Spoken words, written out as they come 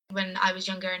When I was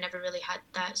younger, I never really had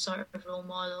that sort of role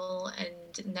model,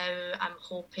 and now I'm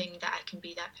hoping that I can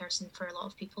be that person for a lot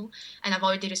of people. And I've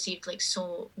already received like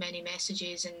so many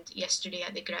messages, and yesterday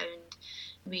at the ground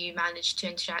we managed to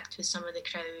interact with some of the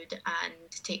crowd and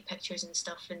take pictures and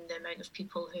stuff, and the amount of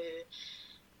people who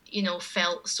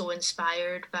felt so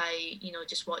inspired by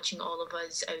just watching all of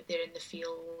us out there in the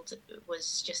field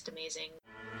was just amazing.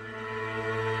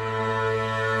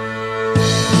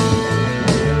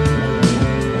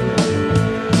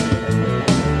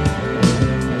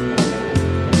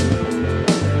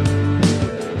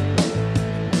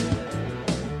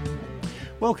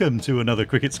 Welcome to another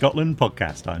Cricket Scotland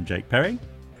podcast. I'm Jake Perry.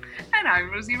 And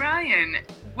I'm Rosy Ryan.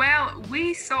 Well,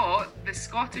 we saw the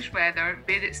Scottish weather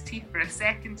bare its teeth for a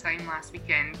second time last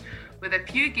weekend, with a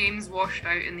few games washed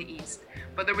out in the east.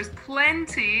 But there was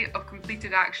plenty of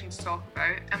completed action to talk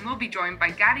about, and we'll be joined by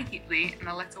Gary Heatley in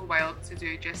a little while to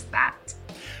do just that.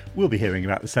 We'll be hearing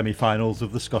about the semi-finals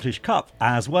of the Scottish Cup,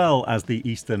 as well as the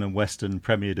Eastern and Western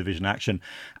Premier Division action.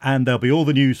 And there'll be all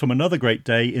the news from another great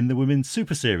day in the Women's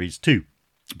Super Series too.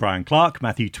 Brian Clark,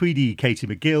 Matthew Tweedy, Katie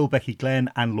McGill, Becky Glenn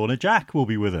and Lorna Jack will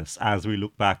be with us as we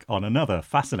look back on another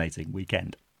fascinating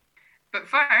weekend. But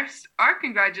first, our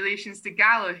congratulations to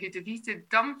Gallo, who defeated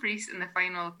Dumfries in the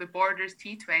final of the Borders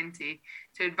T20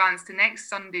 to advance to next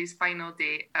Sunday's final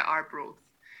day at Arbroath.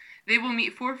 They will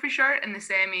meet Forfarshire in the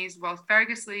semis while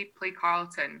Fergusley play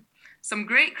Carlton. Some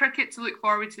great cricket to look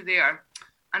forward to there.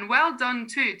 And well done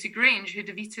too to Grange, who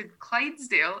defeated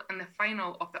Clydesdale in the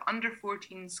final of the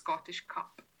Under-14 Scottish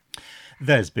Cup.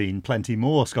 There's been plenty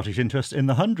more Scottish interest in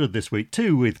the 100 this week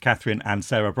too, with Catherine and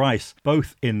Sarah Bryce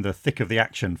both in the thick of the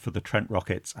action for the Trent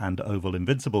Rockets and Oval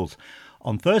Invincibles.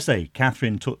 On Thursday,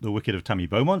 Catherine took the wicket of Tammy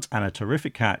Beaumont and a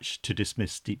terrific catch to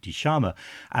dismiss Deepti Sharma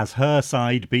as her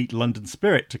side beat London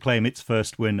Spirit to claim its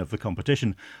first win of the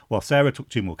competition, while Sarah took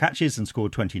two more catches and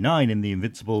scored 29 in the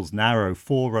Invincibles' narrow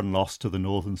 4-run loss to the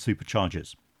Northern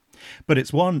Superchargers. But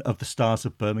it's one of the stars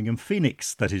of Birmingham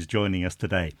Phoenix that is joining us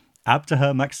today,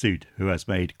 Abtaha Maqsood, who has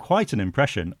made quite an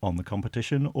impression on the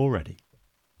competition already.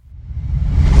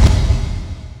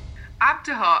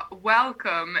 Abtaha,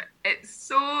 welcome. It's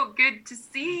so good to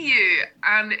see you.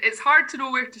 And it's hard to know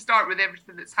where to start with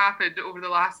everything that's happened over the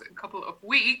last couple of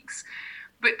weeks.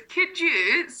 But could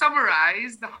you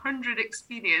summarise the 100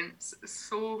 experience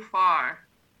so far?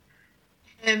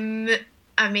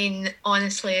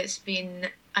 Honestly, it's been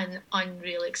an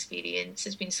unreal experience.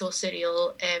 It's been so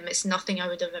surreal. It's nothing I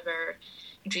would have ever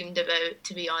dreamed about,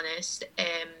 to be honest.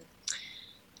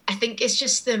 I think it's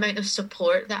just the amount of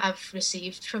support that I've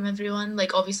received from everyone,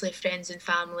 like obviously friends and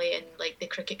family and like the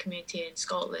cricket community in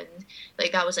Scotland,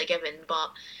 like that was a given,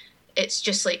 but it's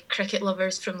just like cricket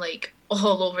lovers from like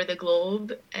all over the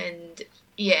globe, and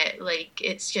yeah, like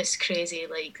it's just crazy,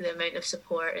 like the amount of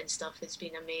support and stuff has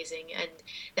been amazing, and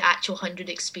the actual 100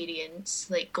 experience,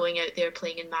 like going out there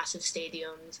playing in massive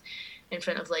stadiums in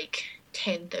front of like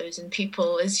 10,000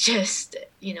 people is just,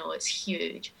 it's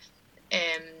huge.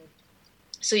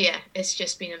 So yeah, it's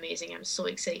just been amazing. I'm so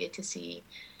excited to see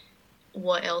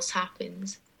what else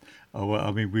happens. Oh, well,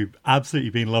 I mean, we've absolutely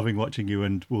been loving watching you,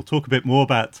 and we'll talk a bit more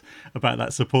about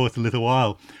that support in a little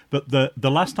while. But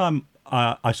the last time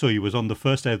I saw you was on the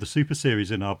first day of the Super Series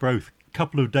in Arbroath, a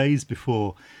couple of days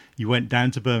before you went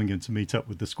down to Birmingham to meet up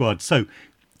with the squad. So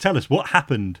tell us what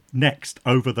happened next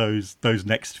over those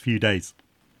next few days.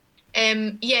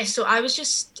 So I was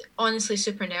just honestly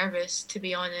super nervous, to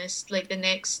be honest. Like the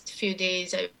next few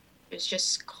days, I was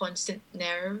just constant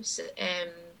nerves.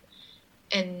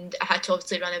 And I had to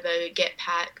obviously run about, get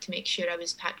packed, make sure I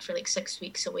was packed for like 6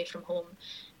 weeks away from home.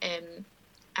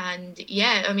 And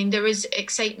yeah, I mean, there was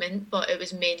excitement, but it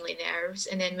was mainly nerves.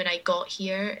 And then when I got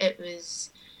here, it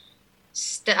was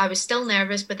I was still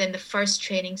nervous, but then the first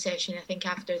training session, I think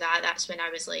after that, that's when I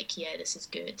was like, yeah, this is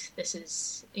good. This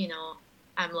is,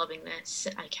 I'm loving this.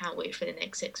 I can't wait for the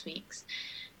next 6 weeks.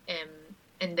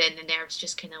 And then the nerves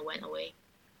just kind of went away.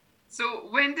 So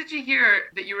when did you hear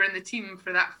that you were in the team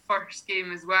for that first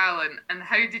game as well? And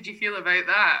how did you feel about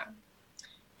that?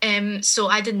 So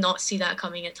I did not see that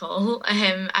coming at all.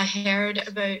 I heard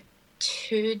about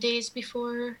 2 days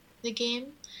before the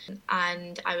game,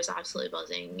 and I was absolutely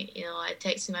buzzing. I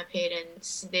texted my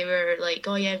parents. They were like,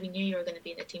 oh yeah, we knew you were going to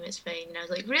be in the team, it's fine. And I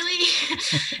was like, really?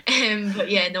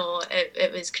 But yeah, no,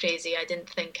 it was crazy. I didn't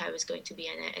think I was going to be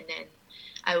in it, and then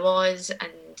I was,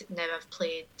 and now I've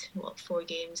played 4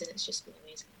 games, and it's just been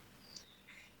amazing.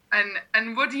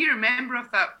 And what do you remember of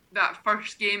that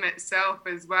first game itself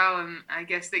as well, and I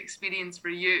guess the experience for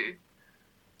you?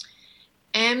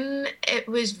 It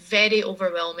was very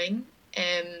overwhelming.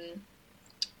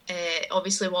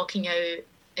 Obviously walking out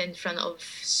in front of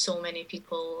so many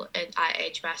people at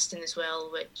Edgbaston as well,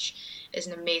 which is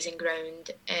an amazing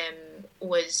ground,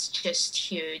 was just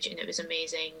huge, and it was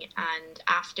amazing. And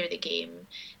after the game,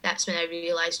 that's when I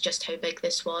realised just how big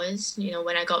this was. You know,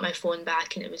 when I got my phone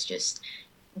back and it was just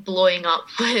blowing up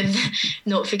with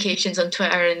notifications on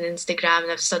Twitter and Instagram,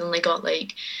 and I've suddenly got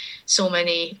like so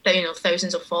many, you know,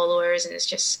 thousands of followers, and it's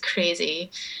just crazy.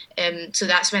 So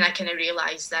that's when I kind of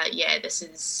realised that, yeah, this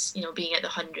is, you know, being at the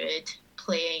 100,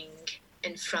 playing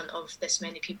in front of this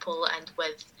many people and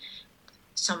with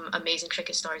some amazing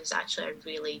cricket stars is actually a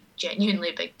really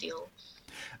genuinely big deal.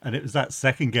 And it was that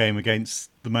second game against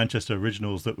the Manchester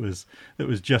Originals that was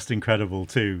just incredible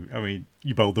too. I mean,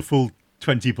 you bowled the full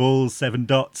 20 balls, 7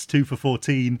 dots, 2 for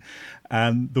 14,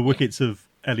 and the wickets of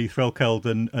Ellie Threlkeld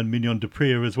and Mignon de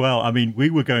Prier as well. I mean, we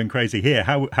were going crazy here.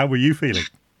 How were you feeling?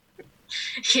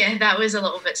 Yeah, that was a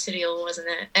little bit surreal, wasn't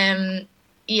it?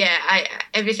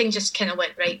 Everything just kind of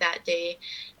went right that day.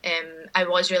 I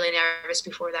was really nervous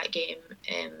before that game,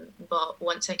 but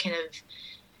once I kind of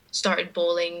started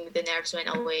bowling, the nerves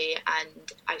went away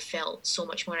and I felt so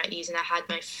much more at ease. And I had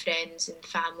my friends and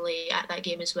family at that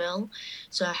game as well.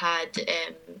 So I had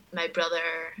my brother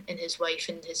and his wife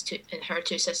and her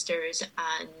 2 sisters,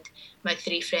 and my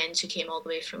 3 friends who came all the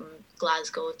way from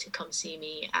Glasgow to come see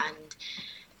me.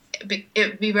 And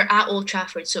we were at Old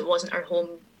Trafford, so it wasn't our home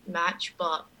match,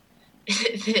 but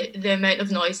the amount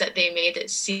of noise that they made, it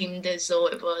seemed as though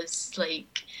it was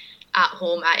like at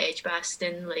home at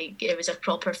Edgbaston. Like, it was a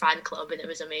proper fan club, and it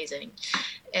was amazing.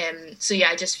 So yeah,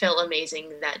 I just felt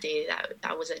amazing that day.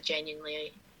 That was a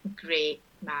genuinely great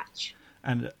match.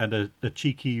 And a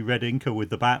cheeky red inker with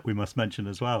the bat, we must mention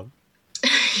as well.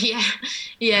 Yeah.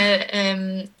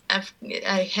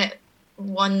 I hit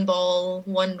 1 ball,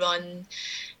 1 run,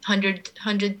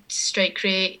 100 strike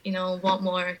rate. You know, what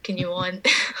more can you want?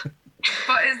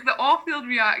 But it's the off-field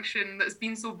reaction that's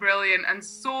been so brilliant and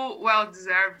so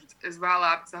well-deserved as well,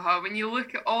 Abtaha. When you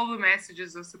look at all the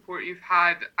messages of support you've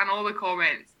had and all the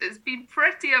comments, it's been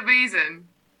pretty amazing.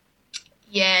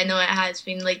 Yeah, no, it has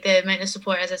been. Like, the amount of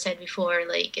support, as I said before,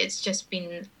 like, it's just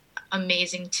been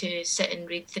amazing to sit and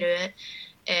read through it.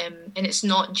 And it's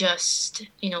not just,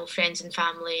 you know, friends and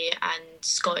family and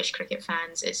Scottish cricket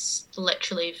fans. It's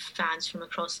literally fans from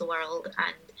across the world,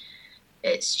 and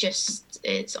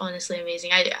it's honestly amazing.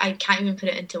 I can't even put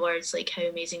it into words, like, how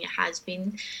amazing it has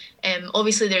been.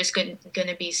 Obviously there's going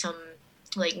to be some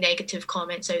like negative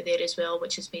comments out there as well,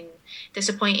 which has been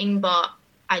disappointing, but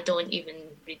I don't even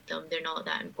read them. They're not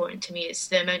that important to me. It's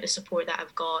the amount of support that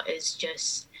I've got is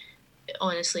just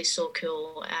honestly so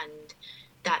cool, and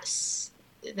that's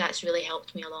really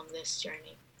helped me along this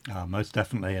journey. Most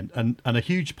definitely, and a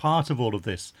huge part of all of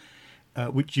this,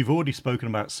 which you've already spoken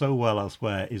about so well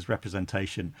elsewhere, is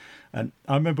representation. And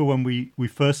I remember when we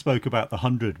first spoke about the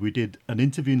 100, we did an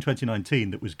interview in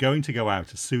 2019 that was going to go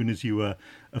out as soon as you were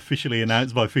officially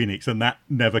announced by Phoenix, and that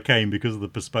never came because of the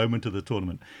postponement of the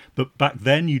tournament. But back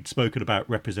then you'd spoken about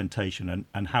representation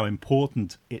and how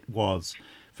important it was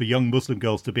for young Muslim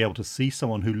girls to be able to see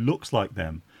someone who looks like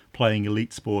them playing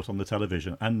elite sport on the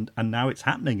television, and now it's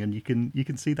happening, and you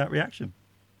can see that reaction.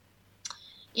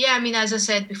 Yeah, I mean, as I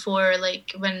said before,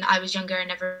 like, when I was younger, I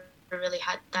never really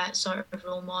had that sort of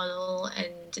role model,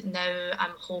 and now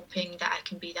I'm hoping that I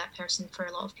can be that person for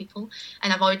a lot of people.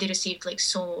 And I've already received like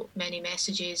so many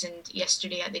messages, and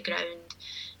yesterday at the ground,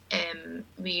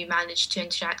 we managed to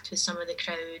interact with some of the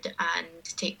crowd and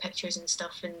take pictures and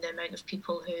stuff, and the amount of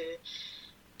people who,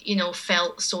 you know,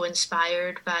 felt so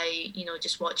inspired by, you know,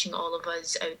 just watching all of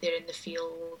us out there in the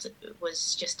field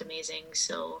was just amazing.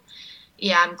 So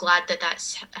yeah, I'm glad that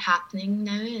that's happening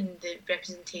now, and the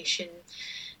representation,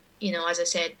 you know, as I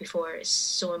said before, is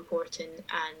so important,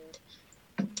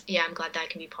 and yeah, I'm glad that I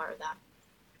can be part of that.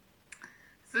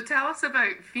 So tell us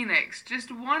about Phoenix.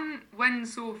 Just 1 win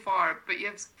so far, but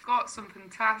you've got some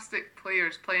fantastic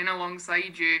players playing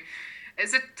alongside you.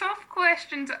 It's a tough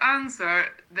question to answer,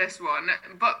 this one,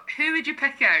 but who would you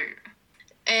pick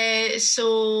out?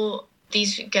 So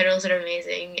these girls are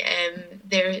amazing.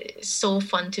 They're so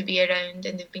fun to be around,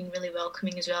 and they've been really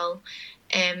welcoming as well.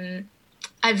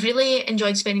 I've really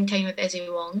enjoyed spending time with Izzy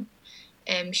Wong.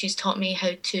 She's taught me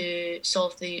how to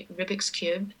solve the Rubik's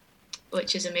Cube,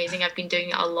 which is amazing. I've been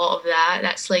doing a lot of that.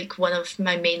 That's like one of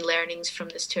my main learnings from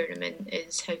this tournament,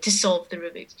 is how to solve the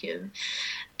Rubik's Cube.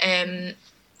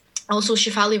 Also,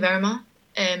 Shefali Verma,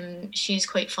 she's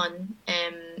quite fun.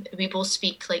 We both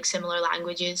speak like similar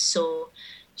languages, so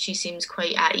she seems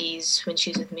quite at ease when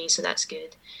she's with me, so that's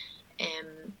good.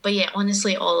 But yeah,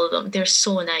 honestly, all of them, they're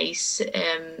so nice.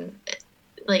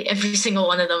 Like, every single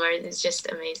one of them is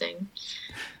just amazing.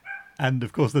 And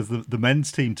of course, there's the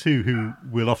men's team too, who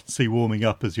we'll often see warming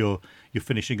up as you're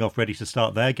finishing off, ready to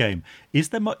start their game. Is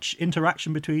there much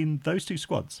interaction between those two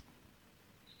squads?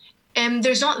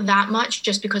 There's not that much,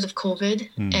 just because of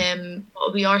COVID.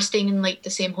 But we are staying in like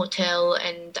the same hotel,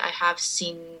 and I have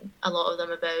seen a lot of them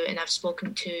about, and I've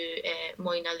spoken to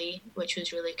Moin Ali, which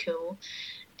was really cool.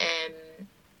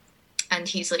 And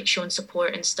he's like shown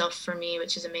support and stuff for me,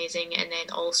 which is amazing. And then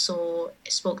also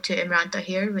spoke to Imran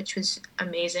Tahir, which was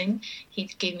amazing. He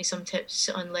gave me some tips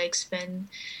on leg spin,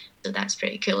 so that's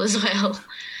pretty cool as well.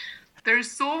 There's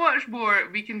so much more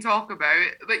we can talk about,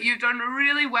 but you've done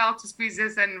really well to squeeze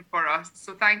this in for us,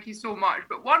 so thank you so much.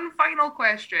 But one final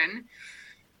question,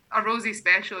 a Rosy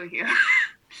special here.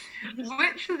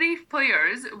 Which Leaf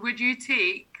players would you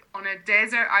take on a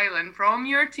desert island from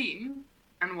your team,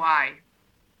 and why?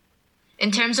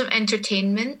 In terms of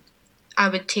entertainment, I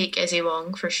would take Izzy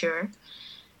Wong for sure.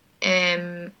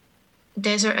 Desert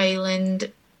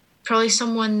Island, probably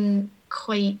someone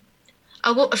quite...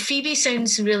 Phoebe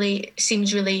seems really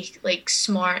like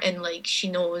smart, and like she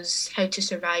knows how to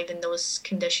survive in those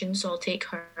conditions, so I'll take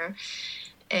her.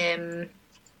 And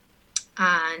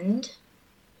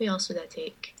who else would I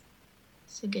take?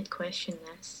 It's a good question,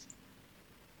 this.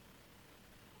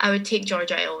 I would take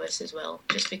Georgia Elvis as well,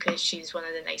 just because she's one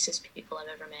of the nicest people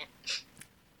I've ever met.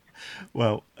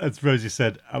 Well, as Rosie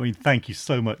said, I mean, thank you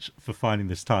so much for finding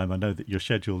this time. I know that your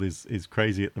schedule is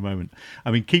crazy at the moment. I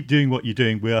mean, keep doing what you're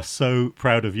doing. We are so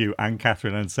proud of you and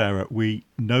Catherine and Sarah. We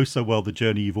know so well the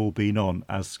journey you've all been on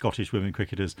as Scottish women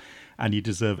cricketers, and you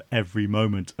deserve every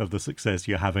moment of the success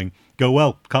you're having. Go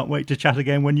well. Can't wait to chat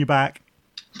again when you're back.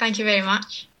 Thank you very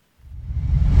much.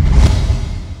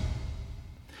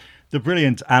 The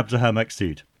brilliant Abtaha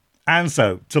Maqsood. And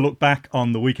so, to look back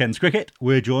on the weekend's cricket,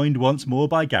 we're joined once more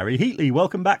by Gary Heatley.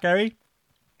 Welcome back, Gary.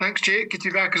 Thanks, Jake. Good to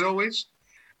be back as always.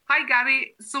 Hi,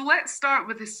 Gary. So let's start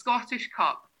with the Scottish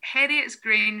Cup. Heriot's,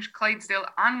 Grange, Clydesdale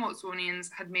and Watsonians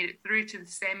had made it through to the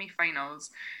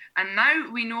semi-finals. And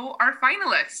now we know our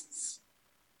finalists.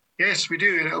 Yes, we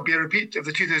do. And it'll be a repeat of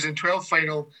the 2012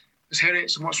 final as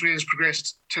Heriot's and Watsonians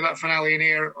progressed to that finale in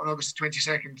Ayr on August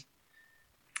 22nd.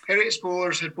 Heriot's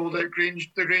bowlers had bowled out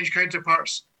their Grange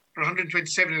counterparts for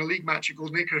 127 in a league match at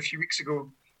Goldenacre a few weeks ago.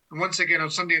 And once again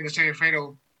on Sunday in the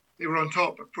semi-final, they were on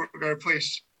top at Portgard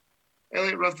Place.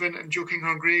 Elliot Ruthven and Joe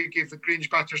Kinghorn-Gray gave the Grange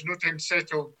batters no time to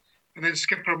settle, and then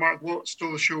skipper Mark Watt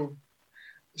stole the show.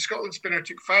 The Scotland spinner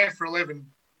took 5 for 11,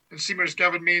 and seamers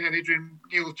Gavin Main and Adrian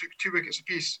Neil took 2 wickets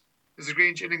apiece as the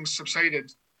Grange innings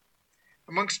subsided.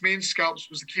 Amongst Main's scalps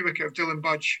was the key wicket of Dylan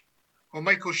Budge, while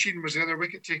Michael Sheen was the other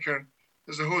wicket taker,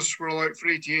 as the hosts were all out for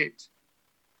 88.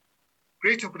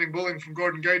 Great opening bowling from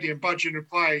Gordon Gowdy and Budge in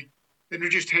reply then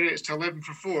reduced Heriot's to 11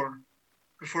 for 4,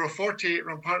 before a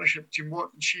 48-run partnership between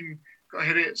Watt and Sheen got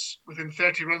Heriot's within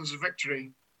 30 runs of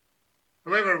victory.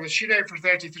 However, with Sheen out for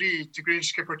 33 to Grange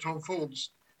skipper Tom Folds,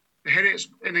 the Heriot's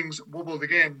innings wobbled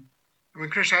again, and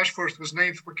when Chris Ashforth was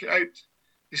 9th wicket out,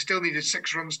 they still needed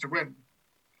 6 runs to win.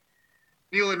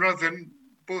 Neil and Ruthven,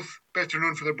 both better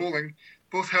known for their bowling,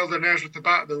 both held their nerves with the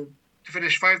bat though, to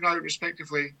finish 5 out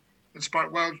respectively and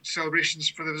spark wild celebrations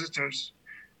for the visitors,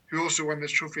 who also won this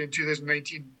trophy in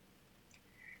 2019.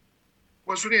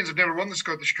 Watsonians have never won the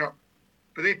Scottish Cup,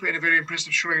 but they put in a very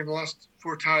impressive showing in the last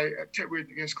 4 tie at Titwood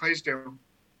against Clydesdale.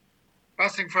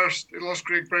 Batting first, they lost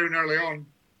Greg Brown early on,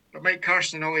 but Mike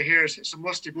Carson and Ollie Hares hit some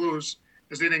lusty blows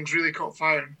as the innings really caught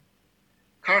fire.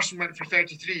 Carson went for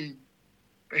 33,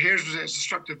 but Hares was at his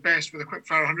destructive best with a quick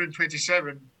fire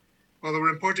 127, while there were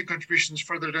important contributions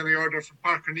further down the order from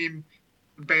Parker Neame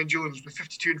and Ben Jones with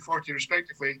 52 and 40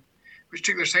 respectively, which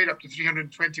took their side up to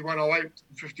 321 all out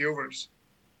in 50 overs.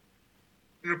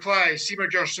 In reply, seamer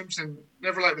Josh Simpson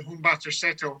never let the home batters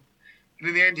settle, and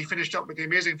in the end he finished up with the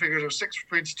amazing figures of 6 for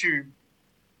 22,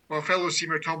 while fellow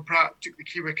seamer Tom Pratt took the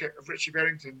key wicket of Richie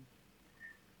Berrington.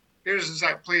 Ayres and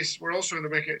Zach Place were also in the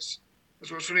wickets, as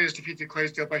Watsonians defeated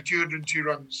Clydesdale by 202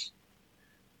 runs.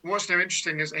 And what's now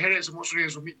interesting is that Heriot's and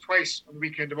Watsonians will meet twice on the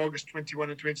weekend of August 21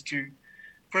 and 22,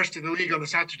 first in the league on the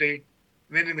Saturday,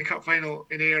 and then in the cup final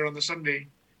in Ayr on the Sunday,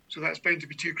 so that's bound to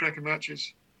be 2 cracking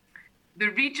matches. The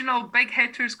regional big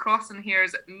hitters Cross and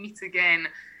Hares meet again.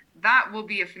 That will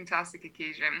be a fantastic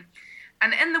occasion.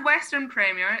 And in the Western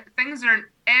Premier, things are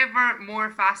ever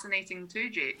more fascinating too,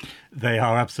 Jake. They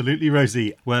are absolutely,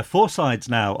 Rosie, where 4 sides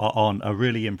now are on a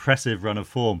really impressive run of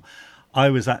form. I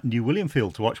was at New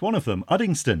Williamfield to watch one of them,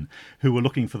 Uddingston, who were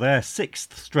looking for their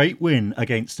 6th straight win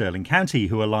against Stirling County,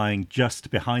 who are lying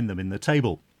just behind them in the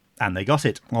table. And they got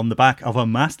it on the back of a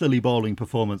masterly bowling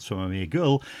performance from Amir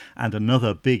Gul and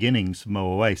another big innings from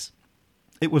Mo Owais.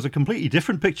 It was a completely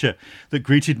different picture that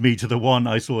greeted me to the one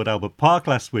I saw at Albert Park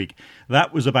last week.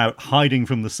 That was about hiding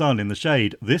from the sun in the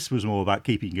shade. This was more about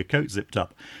keeping your coat zipped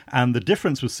up. And the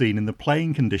difference was seen in the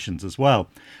playing conditions as well.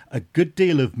 A good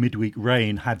deal of midweek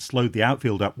rain had slowed the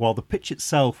outfield up, while the pitch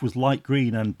itself was light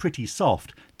green and pretty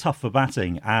soft, tough for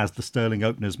batting, as the Sterling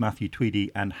openers Matthew Tweedy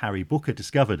and Harry Booker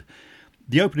discovered.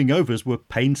 The opening overs were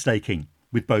painstaking,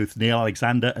 with both Neil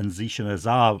Alexander and Zishan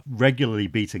Azar regularly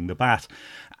beating the bat.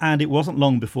 And it wasn't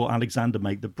long before Alexander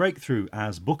made the breakthrough,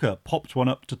 as Booker popped one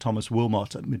up to Thomas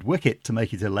Wilmot at mid-wicket to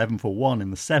make it 11 for 1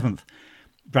 in the 7th.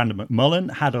 Brandon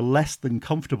McMullen had a less than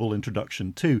comfortable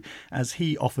introduction too, as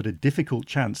he offered a difficult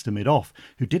chance to mid-off,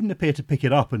 who didn't appear to pick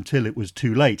it up until it was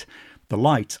too late. The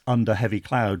light under heavy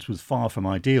clouds was far from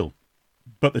ideal.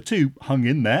 But the two hung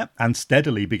in there and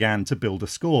steadily began to build a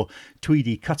score,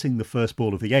 Tweedy cutting the first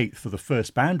ball of the 8th for the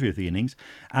first boundary of the innings,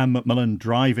 and McMullen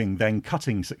driving, then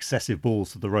cutting successive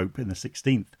balls to the rope in the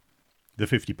 16th. The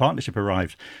 50 partnership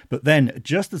arrived, but then,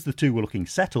 just as the two were looking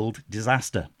settled,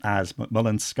 disaster, as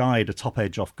McMullen skied a top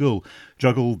edge off Gull,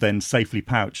 juggled then safely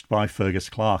pouched by Fergus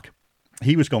Clark.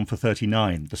 He was gone for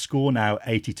 39, the score now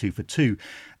 82 for 2,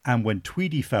 and when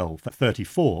Tweedy fell for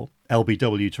 34,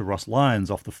 LBW to Ross Lyons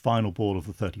off the final ball of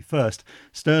the 31st,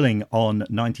 Sterling on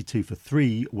 92 for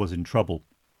 3 was in trouble.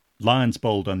 Lyons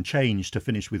bowled unchanged to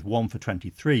finish with 1 for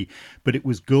 23, but it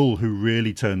was Gull who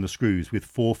really turned the screws with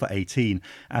 4 for 18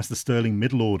 as the Sterling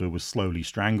middle order was slowly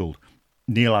strangled.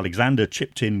 Neil Alexander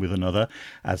chipped in with another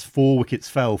as 4 wickets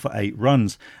fell for 8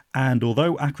 runs, and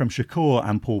although Akram Shakur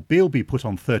and Paul Bealby put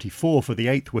on 34 for the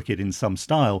 8th wicket in some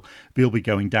style, Bealby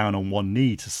going down on one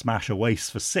knee to smash a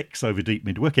waste for 6 over deep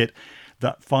mid-wicket,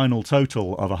 that final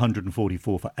total of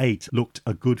 144 for 8 looked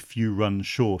a good few runs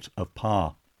short of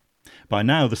par. By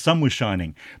now the sun was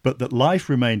shining, but that life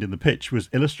remained in the pitch was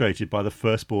illustrated by the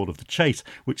first ball of the chase,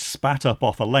 which spat up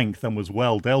off a length and was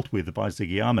well dealt with by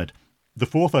Ziggy Ahmed. The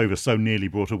 4th over so nearly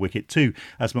brought a wicket too,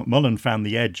 as McMullen found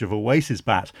the edge of Oasis'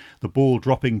 bat, the ball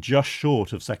dropping just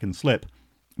short of second slip.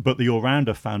 But the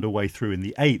all-rounder found a way through in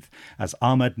the 8th, as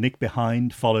Ahmed nicked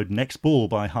behind, followed next ball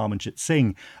by Harmanjit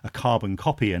Singh, a carbon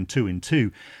copy and 2 in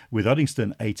 2. With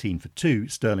Uddingston 18 for 2,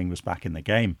 Sterling was back in the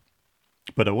game.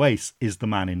 But Oasis is the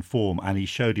man in form, and he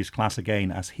showed his class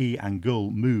again as he and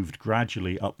Gull moved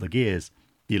gradually up the gears.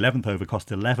 The 11th over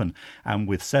cost 11, and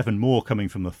with 7 more coming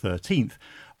from the 13th,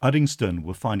 Uddingston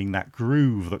were finding that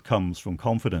groove that comes from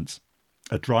confidence.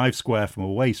 A drive square from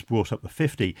Oasis brought up the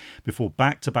 50, before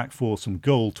back-to-back fours from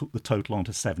Gull took the total on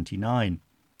to 79.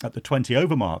 At the 20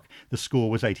 over mark, the score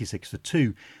was 86 for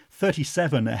 2,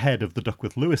 37 ahead of the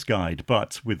Duckworth-Lewis guide,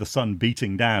 but with the sun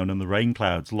beating down and the rain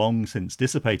clouds long since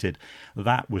dissipated,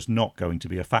 that was not going to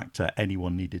be a factor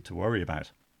anyone needed to worry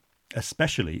about.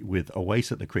 Especially with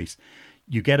Oasis at the crease.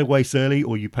 You get Oasis early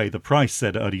or you pay the price,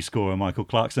 said Uddy scorer Michael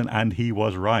Clarkson, and he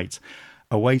was right.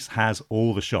 Oasis has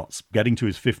all the shots, getting to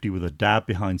his 50 with a dab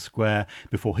behind square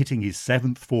before hitting his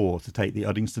 7th 4 to take the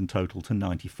Uddingston total to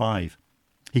 95.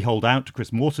 He holed out to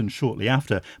Chris Morton shortly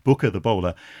after, Booker the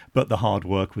bowler, but the hard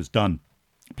work was done.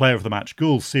 Player of the match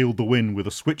Gull sealed the win with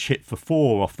a switch hit for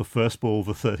 4 off the first ball of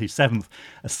the 37th,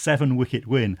 a 7-wicket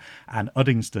win, and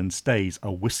Uddingston stays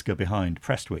a whisker behind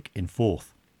Prestwick in 4th.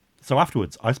 So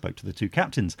afterwards, I spoke to the two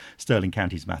captains, Stirling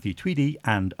County's Matthew Tweedy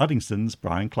and Uddingston's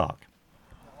Brian Clark.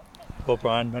 Well,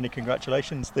 Brian, many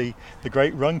congratulations. The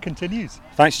great run continues.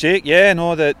 Thanks, Jake. Yeah,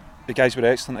 no, the guys were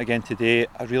excellent again today.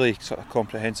 A really sort of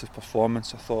comprehensive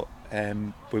performance. I thought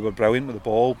we were brilliant with the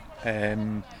ball.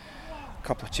 A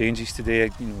couple of changes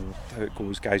today, you know, how it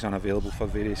goes, guys unavailable for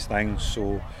various things.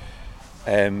 So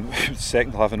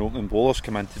second 11 opening bowlers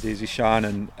come in today,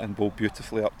 Zishan and bowled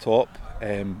beautifully up top.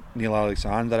 Neil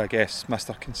Alexander, I guess,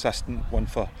 Mr. Consistent, 1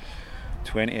 for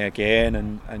 20 again,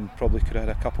 and probably could have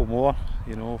had a couple more,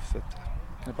 you know, if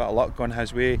a bit of luck gone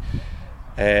his way.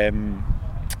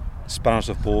 Spinners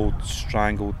have bowled,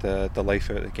 strangled the life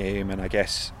out of the game, and I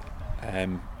guess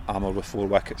Amel with 4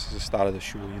 wickets is the start of the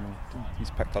show. You know,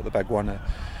 he's picked up the big one.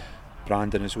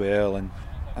 Brandon as well, and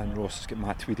Ross has got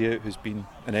Matt Tweedy out, who's been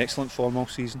in excellent form all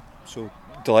season. So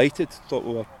delighted. Thought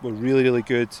we were really, really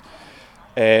good.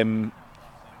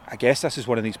 I guess this is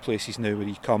one of these places now where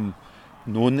you come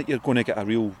knowing that you're going to get a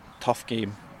real tough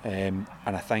game, and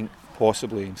I think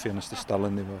possibly, in fairness to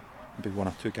Stirling, they were maybe 1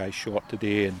 or 2 guys short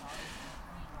today and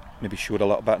maybe showed a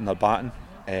little bit in their batting,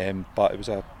 but it was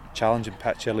a challenging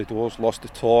pitch early doors. Lost the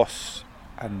toss,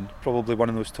 and probably one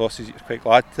of those tosses you're quite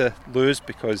glad to lose,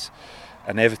 because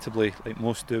inevitably, like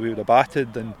most do, we would have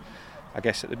batted, and I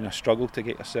guess it would have been a struggle to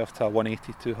get yourself to a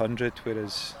 180-200,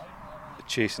 whereas the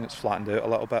chasing it's flattened out a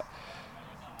little bit.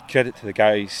 Credit to the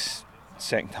guys.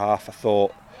 Second half, I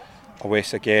thought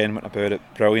Oasis again went about it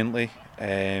brilliantly.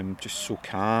 just so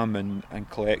calm and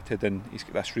collected, and he's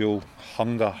got this real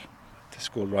hunger to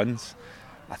score runs.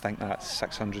 I think that's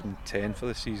 610 for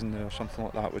the season or something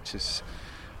like that, which is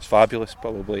it's fabulous.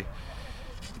 Probably,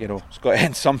 it's got to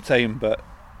end sometime, but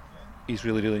he's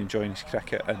really, really enjoying his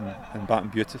cricket and batting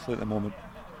beautifully at the moment.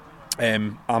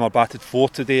 Amar batted 4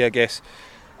 today, I guess.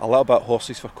 A little bit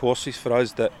horses for courses for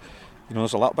us, that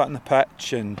there's a little bit in the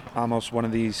pitch, and Amar's one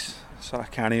of these sort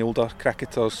of canny older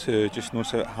cricketers who just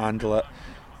knows how to handle it.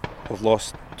 We've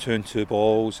lost 2 and 2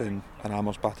 balls, and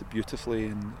Amar's batted beautifully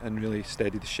and really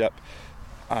steadied the ship.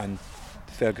 And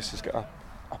Fergus has got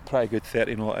a pretty good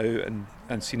 30 not out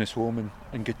and seen us home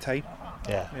in good time.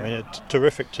 Yeah, I mean, a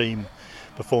terrific team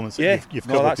performance. You've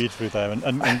covered beautifully there.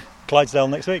 And Clydesdale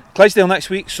next week? Clydesdale next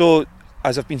week. So,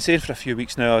 as I've been saying for a few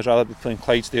weeks now, I'd rather be playing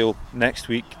Clydesdale next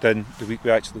week than the week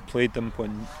we actually played them,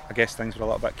 when I guess things were a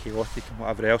little bit chaotic and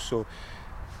whatever else. So,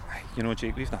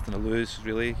 Jake, we've nothing to lose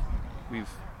really.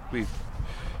 We've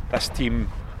this team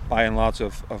by and large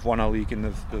have won a league, and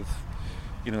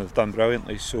they've done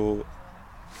brilliantly. So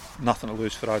nothing to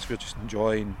lose for us. We're just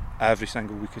enjoying every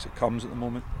single week as it comes at the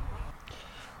moment.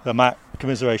 Matt,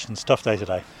 commiserations. Tough day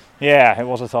today. Yeah, it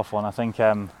was a tough one. I think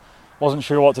wasn't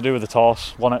sure what to do with the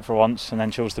toss, won it for once and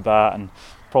then chose to bat, and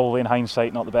probably in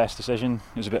hindsight not the best decision.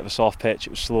 It was a bit of a soft pitch,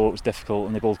 it was slow, it was difficult,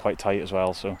 and they bowled quite tight as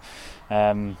well. So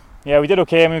we did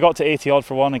okay. I mean, we got to 80 odd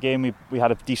for one. Again, we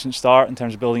had a decent start in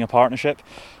terms of building a partnership,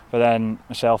 but then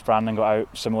myself, Brandon got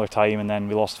out similar time, and then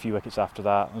we lost a few wickets after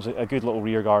that. It was a good little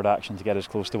rear guard action to get us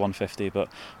close to 150, but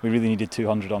we really needed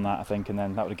 200 on that, I think, and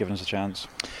then that would have given us a chance.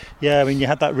 Yeah, I mean, you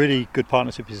had that really good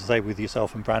partnership, as you say, with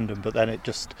yourself and Brandon, but then it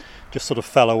just sort of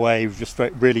fell away, just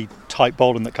really tight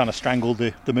bowling that kind of strangled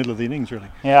the middle of the innings, really.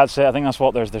 Yeah, I'd say I think that's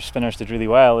what their spinners did really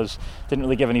well, is didn't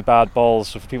really give any bad balls.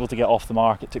 So for people to get off the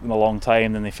mark, it took them a long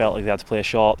time. Then they felt like they had to play a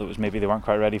shot that was maybe they weren't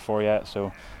quite ready for yet.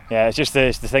 So yeah, it's just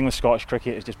the thing with Scottish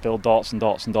cricket is just build dots and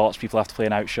dots and dots. People have to play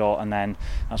an out shot, and then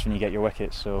that's when you get your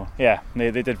wickets. So yeah,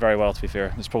 they did very well, to be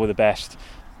fair. It's probably the best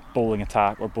bowling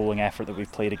attack or bowling effort that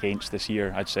we've played against this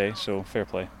year, I'd say. So fair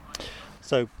play.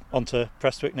 So on to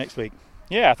Prestwick next week.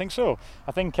 Yeah, I think so.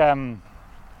 I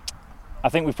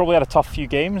think we've probably had a tough few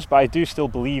games, but I do still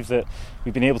believe that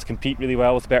we've been able to compete really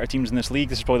well with the better teams in this league.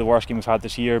 This is probably the worst game we've had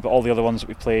this year, but all the other ones that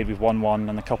we've played, we've won one,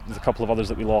 and the couple of others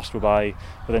that we lost were by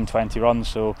within 20 runs.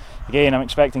 So again, I'm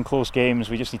expecting close games.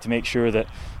 We just need to make sure that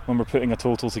when we're putting a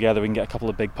total together, we can get a couple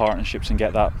of big partnerships and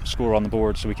get that score on the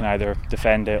board, so we can either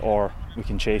defend it or we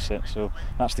can chase it. So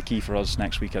that's the key for us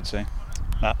next week, I'd say.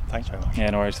 Matt, thanks very much. Yeah,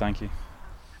 no worries, thank you.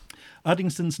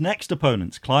 Uddingston's next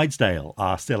opponents, Clydesdale,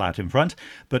 are still out in front,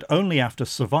 but only after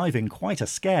surviving quite a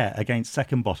scare against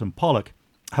second bottom Pollock.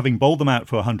 Having bowled them out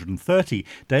for 130,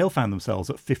 Dale found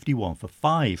themselves at 51 for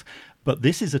 5. But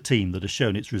this is a team that has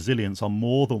shown its resilience on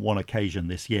more than one occasion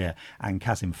this year, and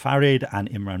Kazim Farid and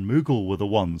Imran Mughal were the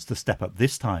ones to step up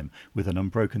this time with an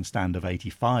unbroken stand of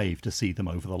 85 to see them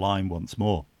over the line once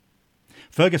more.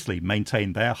 Fergusley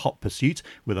maintained their hot pursuit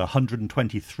with a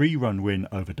 123-run win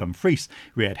over Dumfries,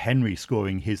 Riyad Henry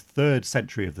scoring his 3rd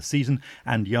century of the season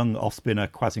and young off-spinner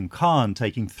Qasim Khan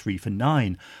taking 3 for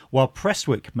 9, while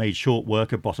Prestwick made short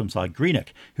work of bottom-side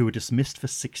Greenock, who were dismissed for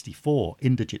 64,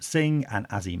 Inderjit Singh and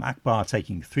Azim Akbar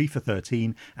taking 3 for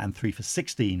 13 and 3 for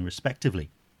 16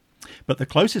 respectively. But the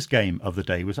closest game of the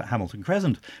day was at Hamilton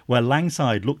Crescent, where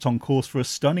Langside looked on course for a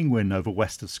stunning win over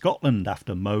West of Scotland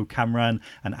after Mo Kamran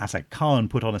and Asad Khan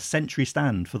put on a century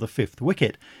stand for the 5th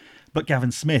wicket. But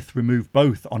Gavin Smith removed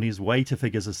both on his way to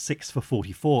figures of 6 for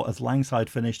 44 as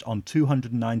Langside finished on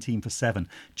 219 for 7,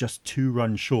 just 2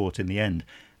 runs short in the end.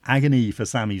 Agony for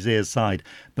Sami Zier's side,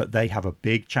 but they have a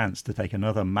big chance to take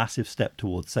another massive step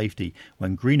towards safety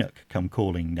when Greenock come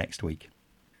calling next week.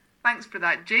 Thanks for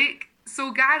that, Jake.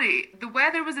 So Gary, the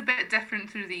weather was a bit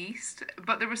different through the east,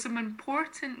 but there were some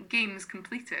important games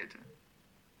completed.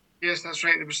 Yes, that's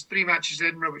right. There was 3 matches in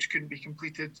Edinburgh which couldn't be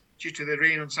completed due to the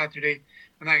rain on Saturday,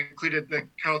 and that included the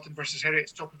Carlton versus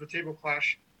Heriots top of the table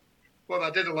clash. What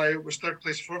that did allow was 3rd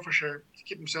place Forfarshire to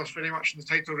keep themselves very much in the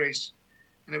title race,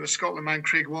 and it was Scotland man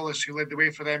Craig Wallace who led the way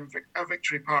for them at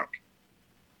Victory Park.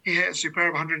 He hit a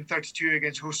superb 132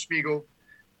 against host Smeagol,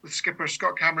 with skipper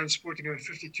Scott Cameron sporting him at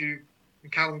 52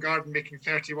 and Callum Garden making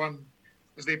 31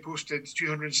 as they posted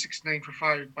 269 for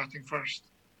 5 batting first.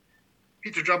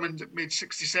 Peter Drummond made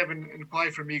 67 in reply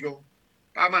for Meagle.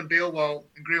 Aman Bailwal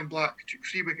and Graham Black took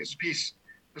 3 wickets apiece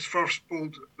as Forth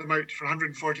bowled them out for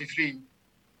 143.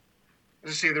 As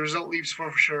I say, the result leaves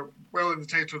Forfarshire well in the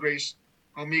title race,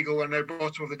 while Meagle are now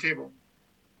bottom of the table.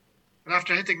 And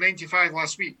after hitting 95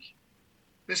 last week,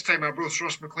 this time Arbroath's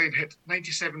Ross McLean hit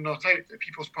 97 not out at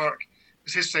People's Park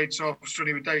as his side saw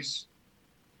Stonywood Dice.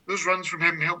 Those runs from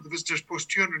him helped the visitors post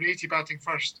 280 batting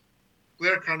first,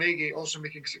 Blair Carnegie also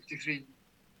making 63.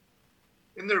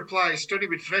 In the reply, Stoney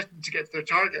would threaten to get to their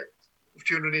target of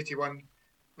 281,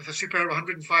 with a superb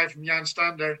 105 from Jan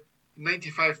Stander and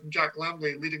 95 from Jack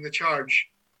Lamley leading the charge.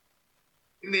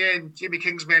 In the end, Jamie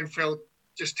King's men fell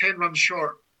just 10 runs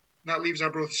short, and that leaves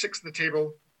Arbroath 6th in the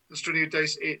table and Stoney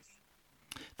Dice 8th.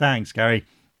 Thanks, Gary.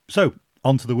 So,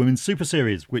 on to the Women's Super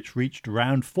Series, which reached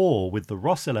round 4 with the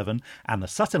Ross 11 and the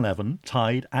Sutton 11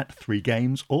 tied at 3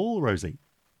 games all, Rosie.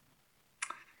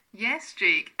 Yes,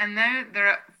 Jake, and now they're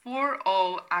at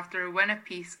 4-all after a win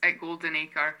apiece at Golden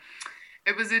Acre.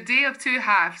 It was a day of 2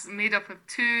 halves made up of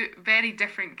 2 very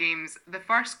different games, the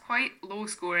first quite low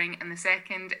scoring and the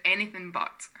second anything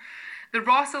but. The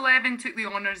Ross 11 took the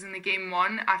honours in the game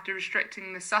 1 after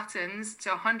restricting the Suttons to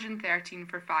 113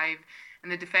 for 5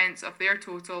 and the defence of their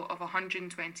total of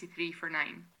 123 for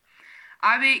 9.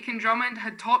 Abby Aitken-Drummond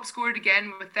had top scored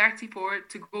again with 34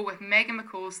 to go with Megan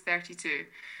McColl's 32.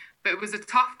 But it was a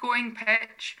tough-going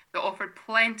pitch that offered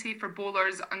plenty for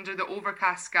bowlers under the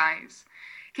overcast skies.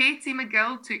 Katie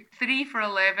McGill took 3 for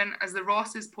 11 as the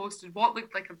Rosses posted what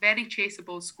looked like a very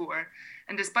chaseable score.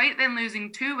 And despite them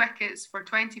losing 2 wickets for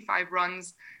 25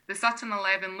 runs, the Sutton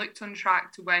 11 looked on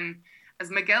track to win as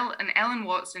McGill and Ellen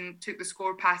Watson took the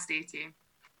score past 80.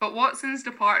 But Watson's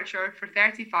departure for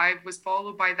 35 was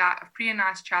followed by that of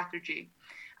Priyanas Chatterjee.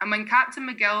 And when Captain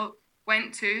McGill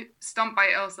went to, stumped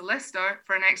by Elsa Lister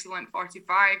for an excellent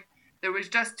 45, there was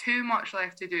just too much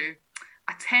left to do.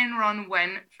 A 10-run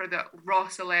win for the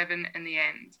Ross 11 in the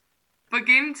end. But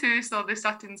Game 2 saw the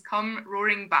Suttons come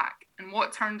roaring back in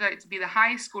what turned out to be the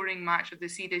highest scoring match of the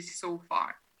series so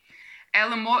far.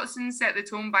 Ellen Watson set the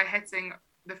tone by hitting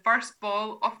the first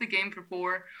ball off the game for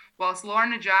 4, whilst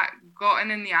Lorna Jack got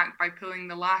in the act by pulling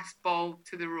the last ball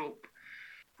to the rope.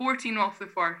 14 off the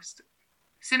first.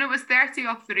 Soon it was 30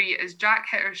 off 3 as Jack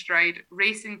hit her stride,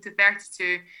 racing to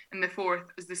 32 in the 4th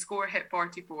as the score hit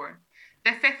 44.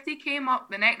 The 50 came up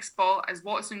the next ball as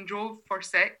Watson drove for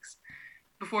 6,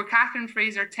 before Catherine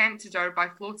Fraser tempted her by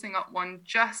floating up one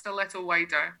just a little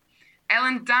wider.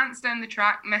 Ellen danced down the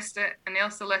track, missed it, and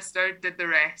Elsa Lister did the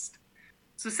rest.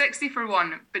 So 60 for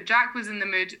 1, but Jack was in the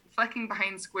mood, flicking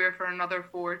behind square for another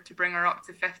 4 to bring her up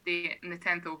to 50 in the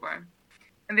 10th over.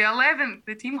 In the 11th,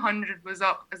 the team 100 was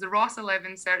up as the Ross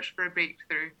 11 searched for a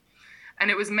breakthrough.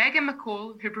 And it was Megan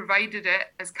McColl who provided it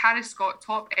as Carrie Scott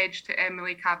top edged to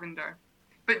Emily Cavender.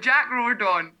 But Jack roared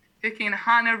on, hooking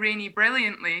Hannah Rainey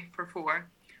brilliantly for 4,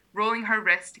 rolling her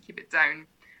wrist to keep it down.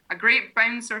 A great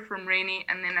bouncer from Rainey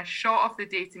and then a shot of the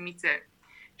day to meet it.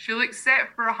 She looked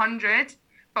set for 100,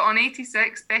 but on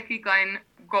 86, Becky Glenn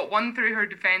got one through her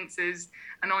defences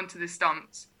and onto the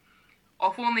stumps.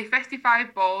 Off only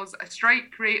 55 balls, a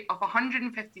strike rate of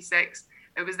 156,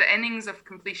 it was the innings of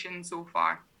completion so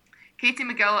far. Katie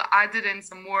McGill added in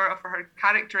some more of her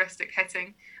characteristic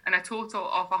hitting and a total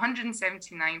of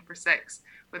 179 for 6,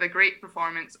 with a great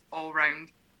performance all round.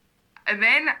 And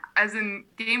then, as in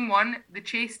Game 1, the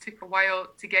chase took a while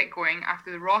to get going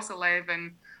after the Ross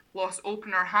 11 lost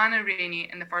opener Hannah Rainey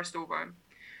in the first over.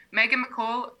 Megan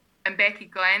McColl and Becky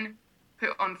Glenn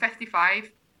put on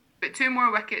 55, but 2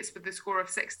 more wickets with the score of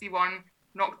 61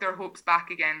 knocked their hopes back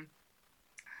again.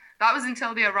 That was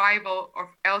until the arrival of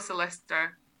Elsa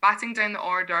Lister, batting down the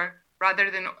order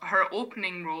rather than her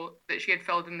opening role that she had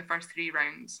filled in the first 3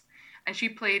 rounds. And she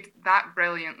played that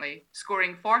brilliantly,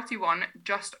 scoring 41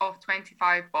 just off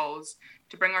 25 balls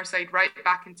to bring her side right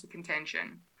back into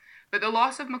contention. But the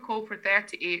loss of McColl for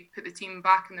 38 put the team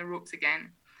back in the ropes again.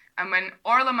 And when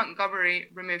Orla Montgomery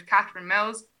removed Catherine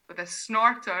Mills with a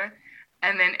snorter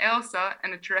and then Elsa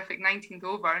in a terrific 19th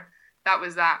over, that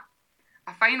was that.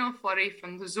 A final flurry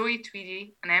from Zoe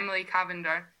Tweedy and Emily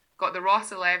Cavender got the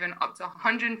Ross 11 up to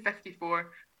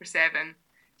 154 for 7.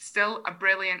 Still a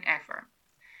brilliant effort.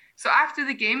 So after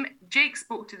the game, Jake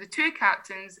spoke to the 2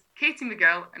 captains, Katie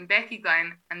McGill and Becky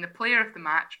Glenn, and the player of the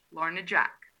match, Lorna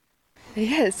Jack.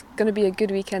 Yeah, it's going to be a good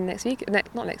weekend next week.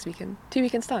 Not next weekend, 2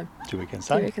 weekends' time. 2 weekends'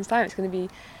 time. 2 weekends' time. It's going to be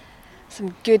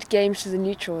some good games for the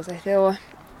neutrals. I feel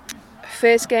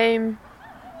first game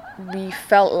we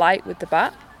felt light with the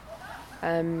bat,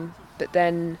 but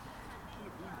then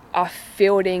our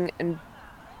fielding and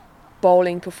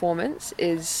bowling performance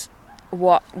is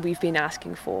what we've been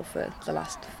asking for the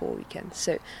last 4 weekends.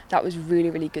 So that was really,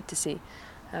 really good to see.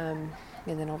 And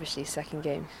then obviously second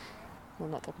game, we'll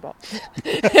not talk about.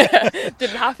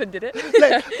 Didn't happen, did it?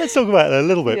 Let's talk about it a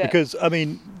little bit, yeah. Because I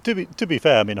mean, to be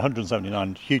fair, I mean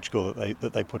 179, huge score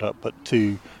that they put up, but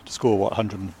to score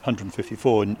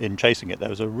 154 in chasing it, there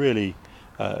was a really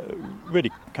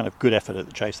kind of good effort at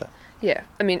the chase there. Yeah,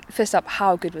 I mean, first up,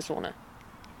 how good was Lorna?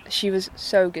 she was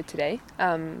so good today.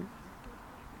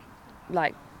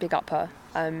 Big up her.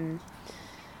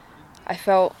 I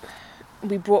felt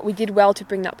we did well to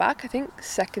bring that back. I think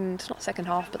not second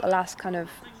half, but the last kind of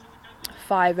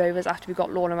 5 overs after we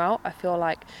got Lorna out, I feel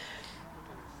like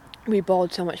we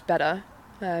bowled so much better,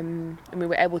 and we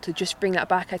were able to just bring that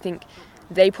back. I think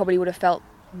they probably would have felt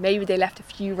maybe they left a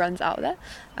few runs out there,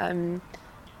 and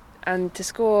to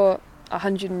score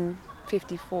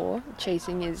 154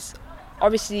 chasing is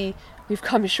obviously we've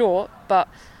come short, but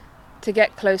to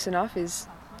get close enough is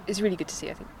really good to see.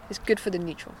 I think it's good for the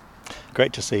neutral.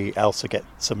 Great to see Elsa get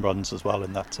some runs as well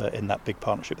in that big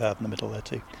partnership they have in the middle there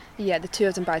too. Yeah, the two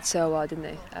of them batted so well,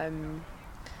 didn't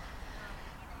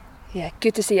they?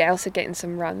 Good to see Elsa getting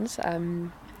some runs.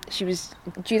 She was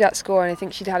due that score, and I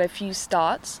think she'd had a few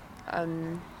starts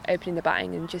opening the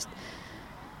batting, and just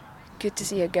good to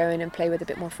see her go in and play with a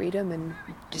bit more freedom and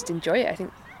just enjoy it. I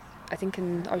think,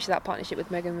 and obviously that partnership with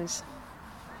Megan was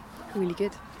really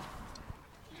good.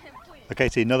 Okay,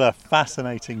 Katie, another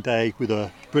fascinating day with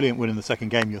a brilliant win in the second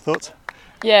game. Your thoughts?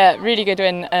 Yeah, really good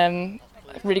win.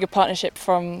 Really good partnership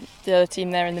from the other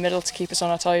team there in the middle to keep us on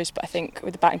our toes. But I think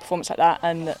with the batting performance like that,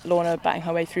 and Lorna batting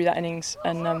her way through that innings,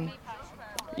 and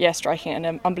striking at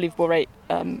an unbelievable rate,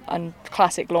 and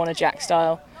classic Lorna Jack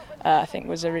style, I think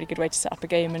was a really good way to set up a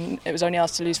game, and it was only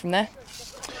ours to lose from there.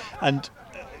 And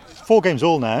 4 games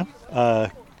all now,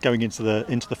 going into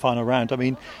the final round. I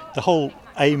mean, the whole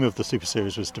aim of the Super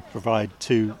Series was to provide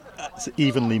 2 as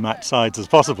evenly matched sides as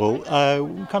possible.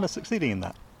 Kind of succeeding in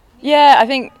that. Yeah, I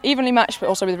think evenly matched, but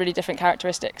also with really different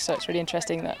characteristics. So it's really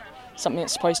interesting that something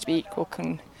that's supposed to be equal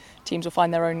teams will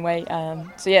find their own way.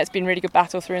 It's been a really good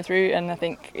battle through and through, and I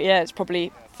think it's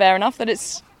probably fair enough that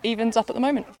it's evens up at the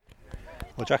moment.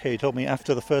 Well, Jackie, you told me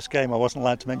after the first game I wasn't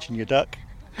allowed to mention your duck.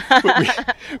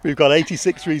 We've got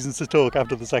 86 reasons to talk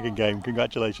after the second game.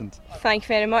 Congratulations. Thank you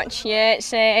very much. Yeah, it's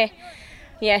to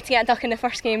get a duck in the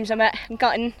first game was a bit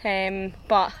gutting,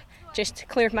 but just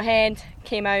cleared my head,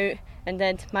 came out and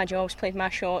did my jobs, played my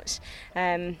shots,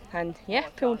 and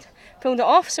pulled it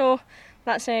off. So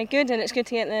that's good, and it's good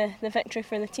to get the victory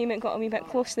for the team. It got a wee bit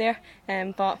close there,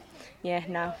 but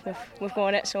now we've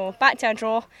got it. So back to a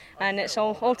draw, and it's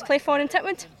all to play for in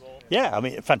Titwood. Yeah, I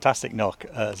mean, fantastic knock,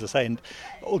 as I say. And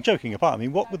all joking apart, I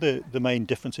mean, what were the main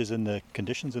differences in the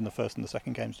conditions in the first and the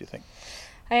second games, do you think?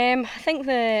 I think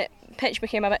the pitch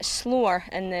became a bit slower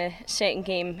in the second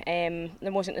game.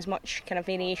 There wasn't as much kind of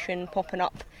variation popping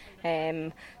up,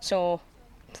 so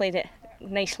played it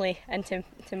nicely into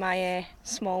my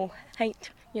small height,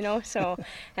 So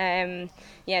it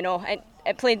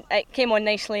came on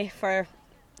nicely for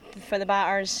the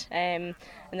batters, and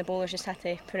the bowlers just had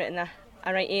to put it in a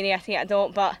right area to get a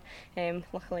dot. But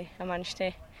luckily, I managed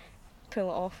to pull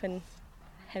it off and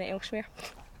hit it elsewhere.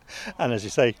 And as you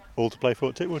say, all to play for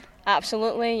at Titwood.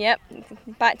 Absolutely, yep.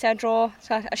 Back to a draw.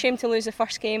 So a shame to lose the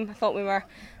first game. I thought we were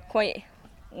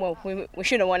we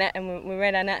should have won it, and we were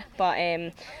in it, but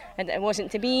it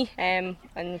wasn't to be. And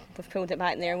we've pulled it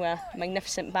back there with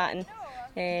magnificent batting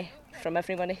from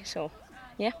everybody. So,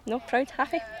 proud,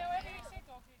 happy.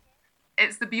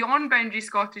 It's the Beyond Boundary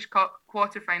Scottish Cup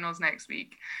quarterfinals next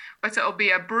week, but it'll be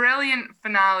a brilliant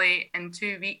finale in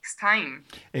 2 weeks' time.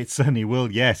 It certainly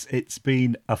will, yes. It's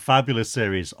been a fabulous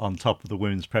series on top of the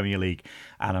Women's Premier League,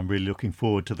 and I'm really looking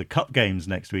forward to the Cup games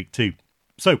next week too.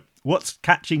 So, what's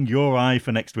catching your eye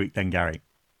for next week then, Gary?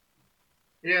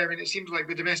 Yeah, I mean, it seems like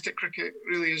the domestic cricket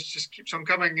really just keeps on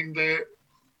coming, and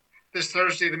this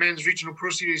Thursday the Men's Regional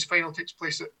Pro Series final takes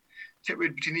place at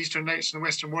Titwood between the Eastern Knights and the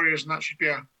Western Warriors, and that should be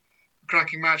a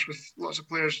cracking match with lots of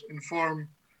players in form.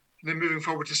 And then moving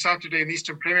forward to Saturday in the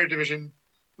Eastern Premier Division,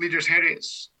 leaders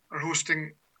Heriots are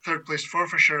hosting third place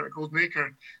Forfarshire at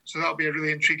Goldenacre, so that'll be a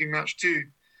really intriguing match too.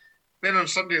 Then on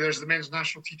Sunday there's the men's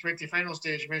national T20 final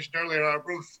stage you mentioned earlier,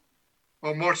 Arbroath,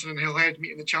 while Morton and Hillhead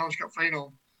meet in the Challenge Cup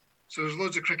final. So there's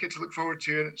loads of cricket to look forward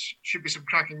to, and it should be some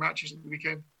cracking matches at the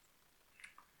weekend.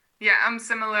 Yeah, I'm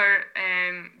similar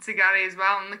to Gary as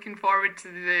well. I'm looking forward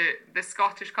to the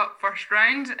Scottish Cup first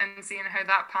round and seeing how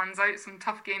that pans out. Some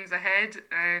tough games ahead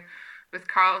with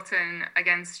Carlton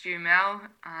against Stumel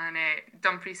and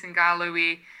Dumfries and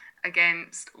Galloway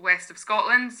against West of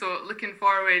Scotland. So looking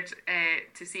forward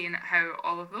to seeing how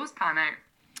all of those pan out.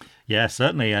 Yeah,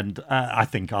 certainly, and I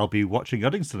think I'll be watching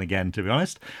Uddingston again, to be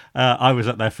honest. I was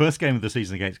at their first game of the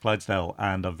season against Clydesdale,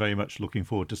 and I'm very much looking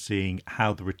forward to seeing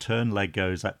how the return leg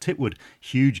goes at Titwood.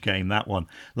 Huge game, that one.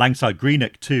 Langside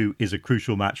Greenock, too, is a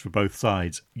crucial match for both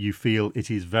sides. You feel it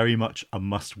is very much a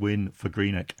must-win for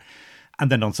Greenock. And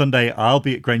then on Sunday, I'll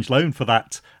be at Grange Lone for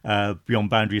that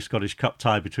Beyond Boundary Scottish Cup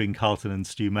tie between Carlton and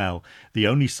Stumel, the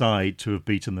only side to have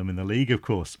beaten them in the league, of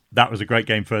course. That was a great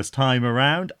game first time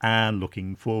around, and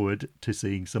looking forward to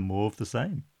seeing some more of the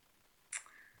same.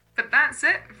 But that's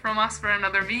it from us for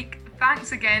another week.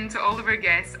 Thanks again to all of our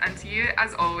guests and to you,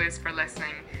 as always, for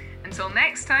listening. Until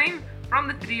next time, from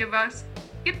the three of us,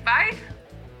 goodbye.